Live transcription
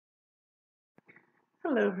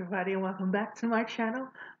Hello, everybody, and welcome back to my channel.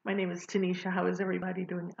 My name is Tanisha. How is everybody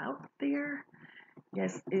doing out there?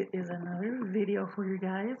 Yes, it is another video for you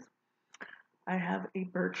guys. I have a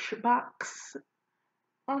Birchbox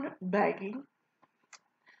on bagging.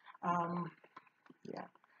 Um, yeah,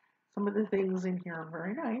 some of the things in here are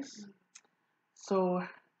very nice. So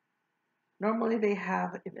normally they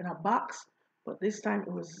have it in a box, but this time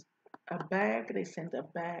it was a bag. They sent a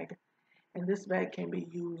bag, and this bag can be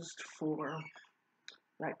used for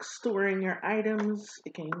like storing your items.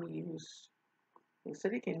 It can be used. They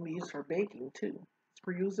said it can be used for baking too. It's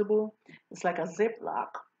reusable. It's like a Ziploc. I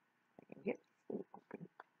can get it open.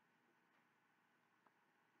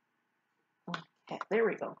 Okay, there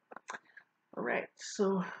we go. All right,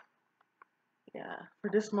 so yeah,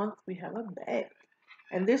 for this month we have a bag,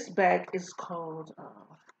 and this bag is called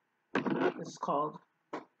the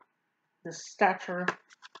Stature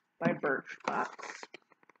by Birchbox.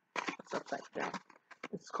 It's upside down.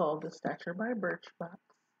 It's called the Stature by Birchbox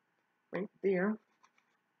right there,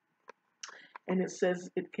 and it says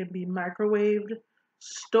it can be microwaved,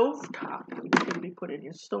 stovetop. It can be put in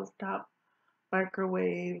your stovetop,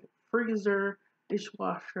 microwave, freezer,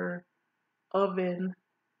 dishwasher, oven,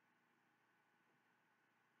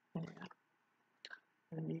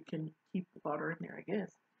 and you can keep water in there, I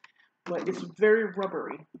guess. But it's very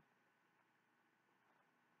rubbery.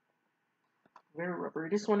 Very rubbery.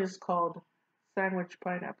 This one is called Sandwich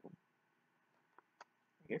Pineapple.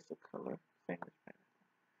 I guess the color Sandwich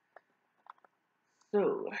Pineapple.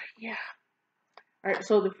 So yeah. Alright,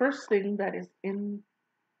 so the first thing that is in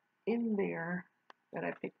there that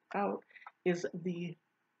I picked out is the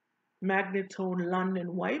Magnetone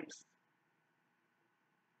London wipes.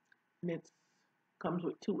 And it comes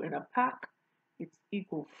with 2 in a pack. It's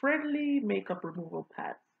eco-friendly makeup removal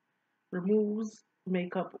pads. Removes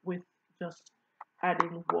makeup with just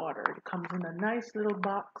adding water. It comes in a nice little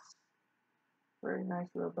box. Very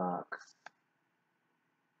nice little box.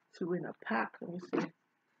 2 in a pack. Let me see.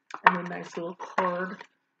 And a nice little card.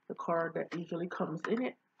 The card that usually comes in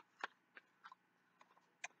it.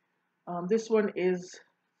 This one is,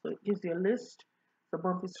 so it gives you a list. It's a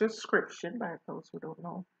monthly subscription by those who don't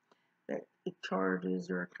know that it charges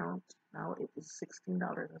your account. Now it is $16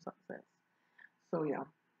 or something. So yeah.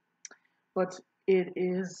 But it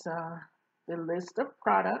is the list of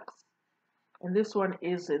products. And this one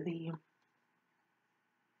is the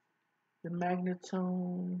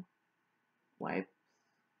Magnetone wipe.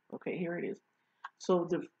 Okay, here it is. So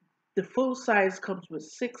the full size comes with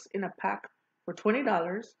 6 in a pack for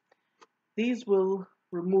 $20. These will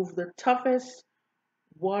remove the toughest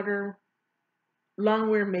water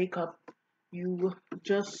longwear makeup. You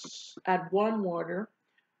just add warm water,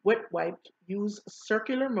 wet wipe, use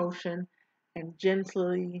circular motion, and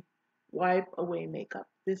gently wipe away makeup.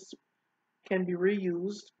 This can be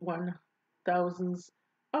reused 1,000s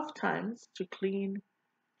of times to clean.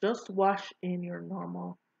 Just wash in your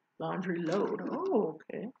normal laundry load. Oh,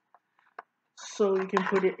 okay. So you can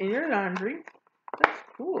put it in your laundry. That's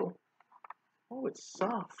cool. Oh, it's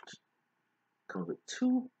soft. Comes with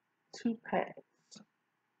two pads.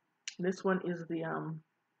 This one is the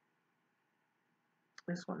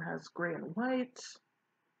this one has gray and white.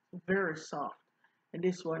 Very soft. And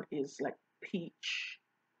this one is like peach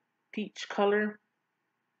color.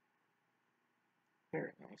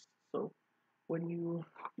 Very nice. So when you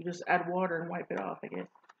just add water and wipe it off, I guess.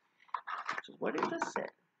 Which is what it just said.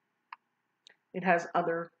 It has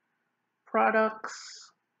other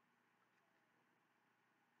products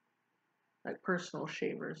like personal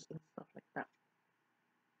shavers and stuff like that.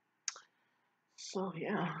 So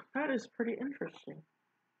yeah, that is pretty interesting.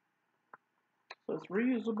 So it's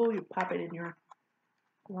reusable. You pop it in your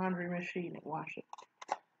laundry machine and wash it.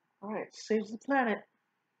 All right, saves the planet.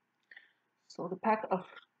 So the pack of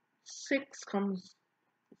 6 comes,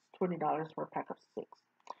 it's $20 for a pack of 6.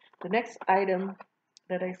 The next item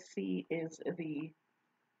that I see is the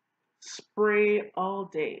spray all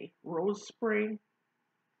day rose spray,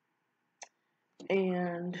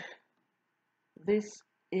 and this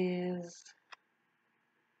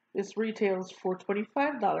retails for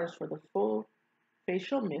 $25 for the full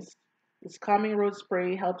facial mist. This calming rose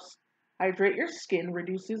spray helps hydrate your skin,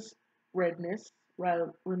 reduces redness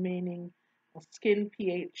while remaining a skin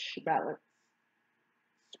pH balance.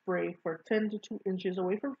 Spray for 10 to 2 inches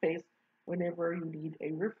away from face whenever you need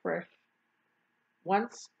a refresh.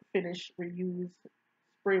 Once finished, reuse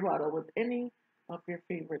spray bottle with any of your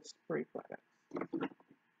favorite spray products.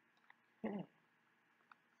 Okay,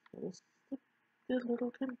 so this is the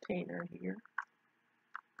little container here,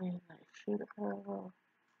 and I should have.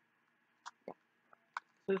 Yeah.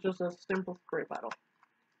 So it's just a simple spray bottle.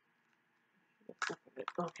 Open it.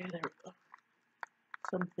 Okay, there we go.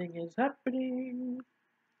 Something is happening.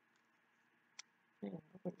 Yeah,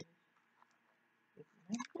 okay,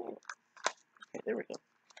 there we go.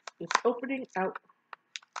 It's opening out.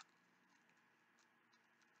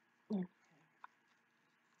 Okay.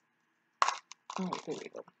 Oh, there we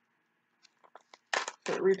go.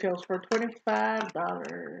 So it retails for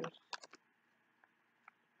 $25.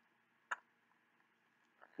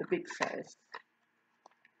 The big size.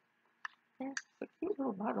 Yeah, it's a cute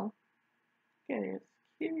little bottle. Okay, it's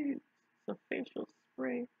cute. It's a facial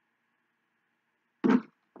spray.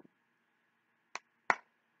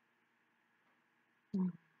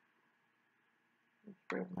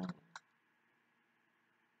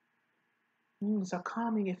 It's a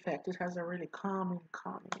calming effect. It has a really calming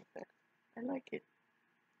effect. I like it.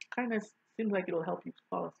 Kind of seems like it'll help you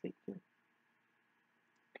fall asleep too.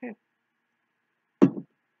 Okay.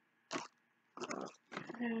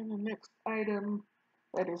 And the next item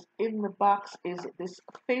that is in the box is this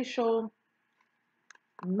facial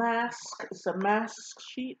mask. It's a mask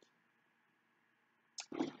sheet.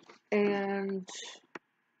 And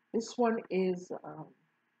this one is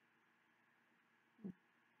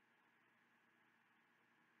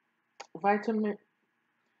Vitamis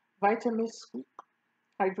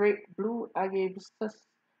Hydrate Blue Agave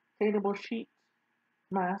Sustainable Sheet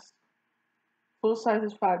Mask. Full size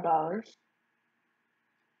is $5.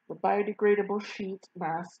 The biodegradable sheet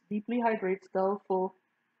mask deeply hydrates dull, full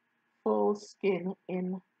skin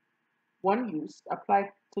in one use.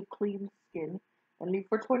 Apply to clean skin and leave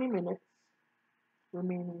for 20 minutes.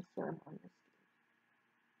 Remaining serum on your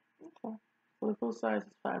skin. Okay. So the full size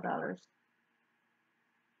is $5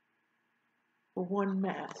 for one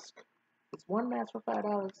mask. It's one mask for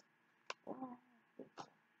 $5. Oh,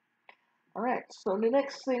 all right. So the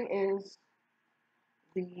next thing is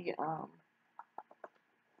the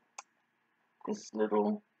this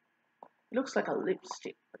little. It looks like a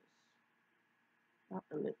lipstick, but it's not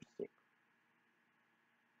a lipstick.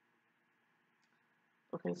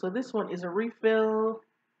 Okay, so this one is a refill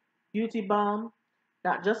beauty balm,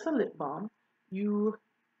 not just a lip balm.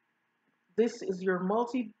 This is your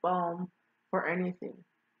multi balm for anything.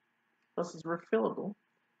 This is refillable,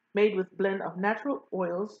 made with blend of natural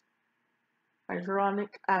oils,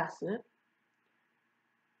 hyaluronic acid,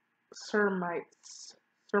 ceramides,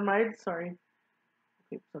 sorry.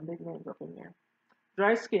 Okay, some big names up in there.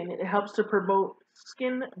 Dry skin, it helps to promote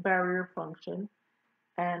skin barrier function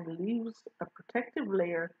and leaves a protective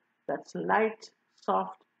layer that's light,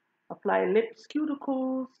 soft. Apply lips,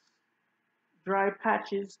 cuticles, dry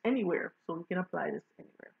patches, anywhere. So we can apply this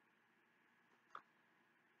anywhere.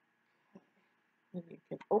 And you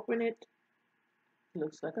can open it. It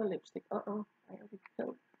looks like a lipstick. Uh-oh, I already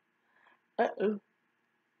filled. Uh-oh.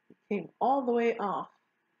 It came all the way off.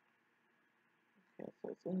 Okay, so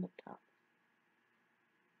it's in the top.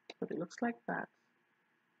 But it looks like that.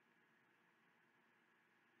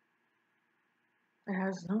 It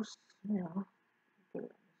has no smell. Put it on the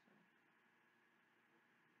side.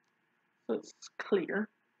 So it's clear.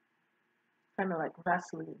 Kind of like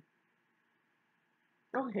Vaseline.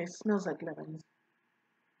 Okay, it smells like lemons.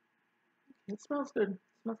 It smells good. It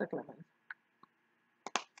smells like lemons.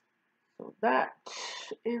 So that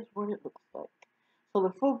is what it looks like. So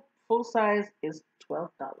the full size is $12.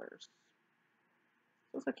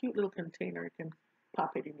 So it's a cute little container. You can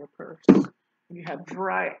pop it in your purse. When you have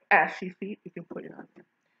dry, ashy feet, you can put it on there.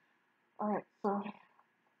 Alright, so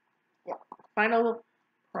yeah. Final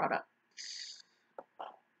product.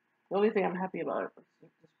 The only thing I'm happy about with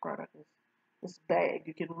this product is this bag.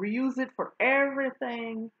 You can reuse it for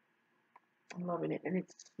everything. I'm loving it. And it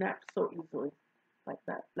snaps so easily. Like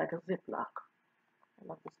that. Like a Ziploc. I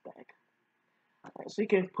love this bag. Right, so you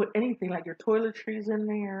can put anything like your toiletries in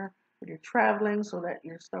there when you're traveling so that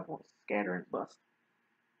your stuff won't scatter and bust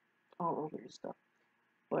all over your stuff.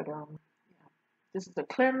 But yeah. This is a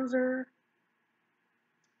cleanser.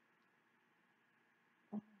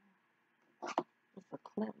 It's a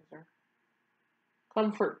cleanser.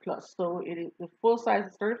 Comfort Plus. So it is the full size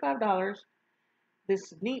is $35.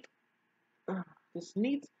 This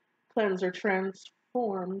neat cleanser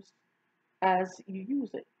transforms as you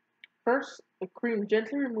use it. First, the cream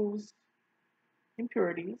gently removes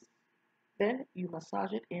impurities. Then you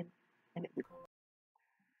massage it in and it becomes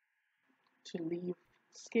to leave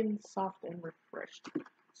skin soft and refreshed.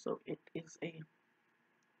 So it is a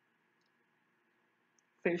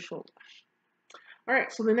facial wash. All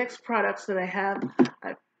right, so the next products that I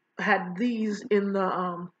had these in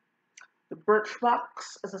the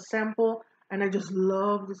Birchbox as a sample, and I just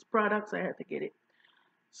love this product, so I had to get it.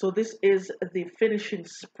 So this is the finishing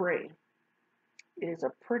spray. It is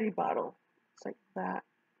a pretty bottle. looks like that.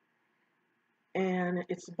 And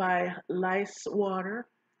it's by Lice Water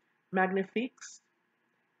Magnifiques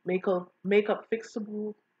makeup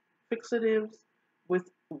fixatives with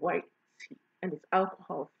white tea, and it's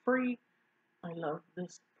alcohol free. I love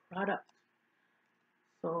this product.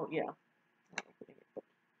 So yeah,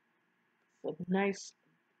 it's a nice,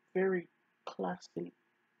 very classy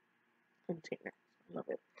container. I love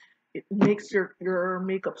it. It makes your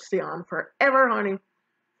makeup stay on forever, honey,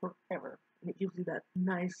 forever. And it gives you that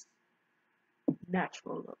nice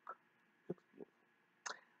natural look. Looks beautiful.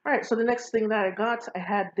 All right, so the next thing that I got, I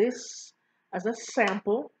had this as a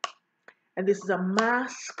sample, and this is a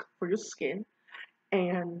mask for your skin,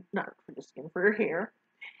 and not for your skin, for your hair,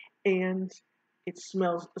 and it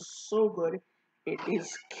smells so good. It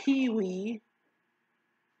is kiwi.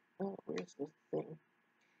 Oh, where's this thing?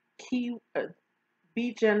 Kiwi.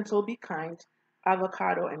 Be gentle, be kind.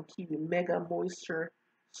 Avocado and kiwi mega moisture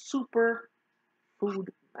super food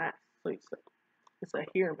mask. So it's a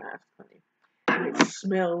hair mask, honey. And it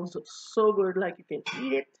smells so good, like you can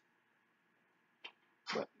eat it,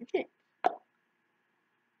 but you can't.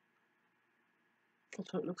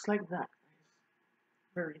 So it looks like that.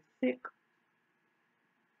 Very thick.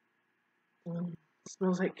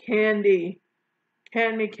 Smells like candy.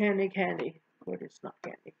 Candy, candy, candy. But it's not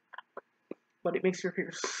candy. But it makes your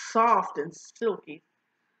hair soft and silky.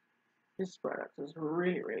 This product is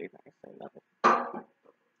really, really nice. I love it.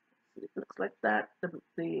 It looks like that.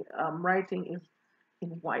 The writing is in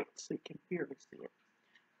white, so you can barely see it.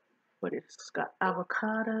 But it's got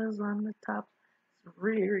avocados on the top. It's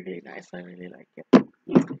really, really nice. I really like it.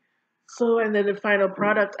 So, and then the final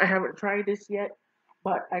product, I haven't tried this yet,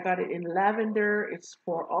 but I got it in lavender. It's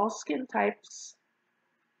for all skin types.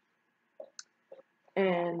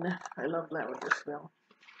 And I love lavender smell.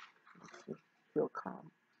 It feel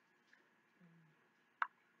calm.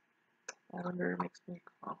 Lavender makes me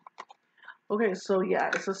calm. Okay, so yeah,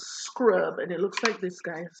 it's a scrub, and it looks like this,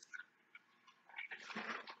 guys.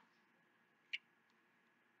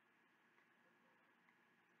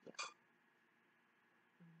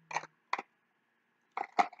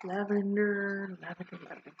 Lavender, lavender,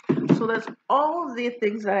 lavender. So that's all the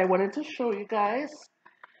things that I wanted to show you guys.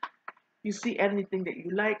 You see anything that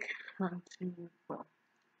you like, to well,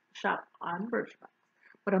 shop on Birchbox.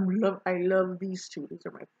 But I love these two. These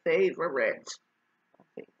are my favorite.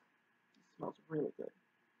 Okay, it smells really good.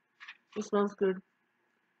 It smells good.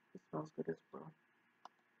 It smells good as well.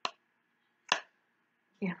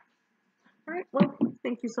 Yeah. All right. Well,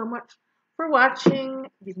 thank you so much for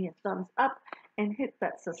watching. Give me a thumbs up and hit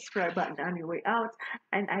that subscribe button on your way out.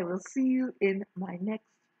 And I will see you in my next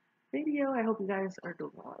video. I hope you guys are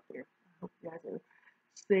doing well out there. I hope you guys are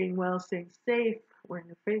staying well, staying safe, wearing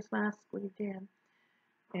your face mask when you can.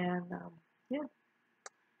 And yeah,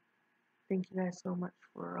 thank you guys so much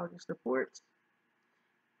for all your support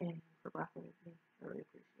and for rocking with me. I really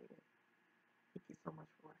appreciate it. Thank you so much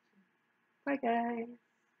for watching. Bye, guys.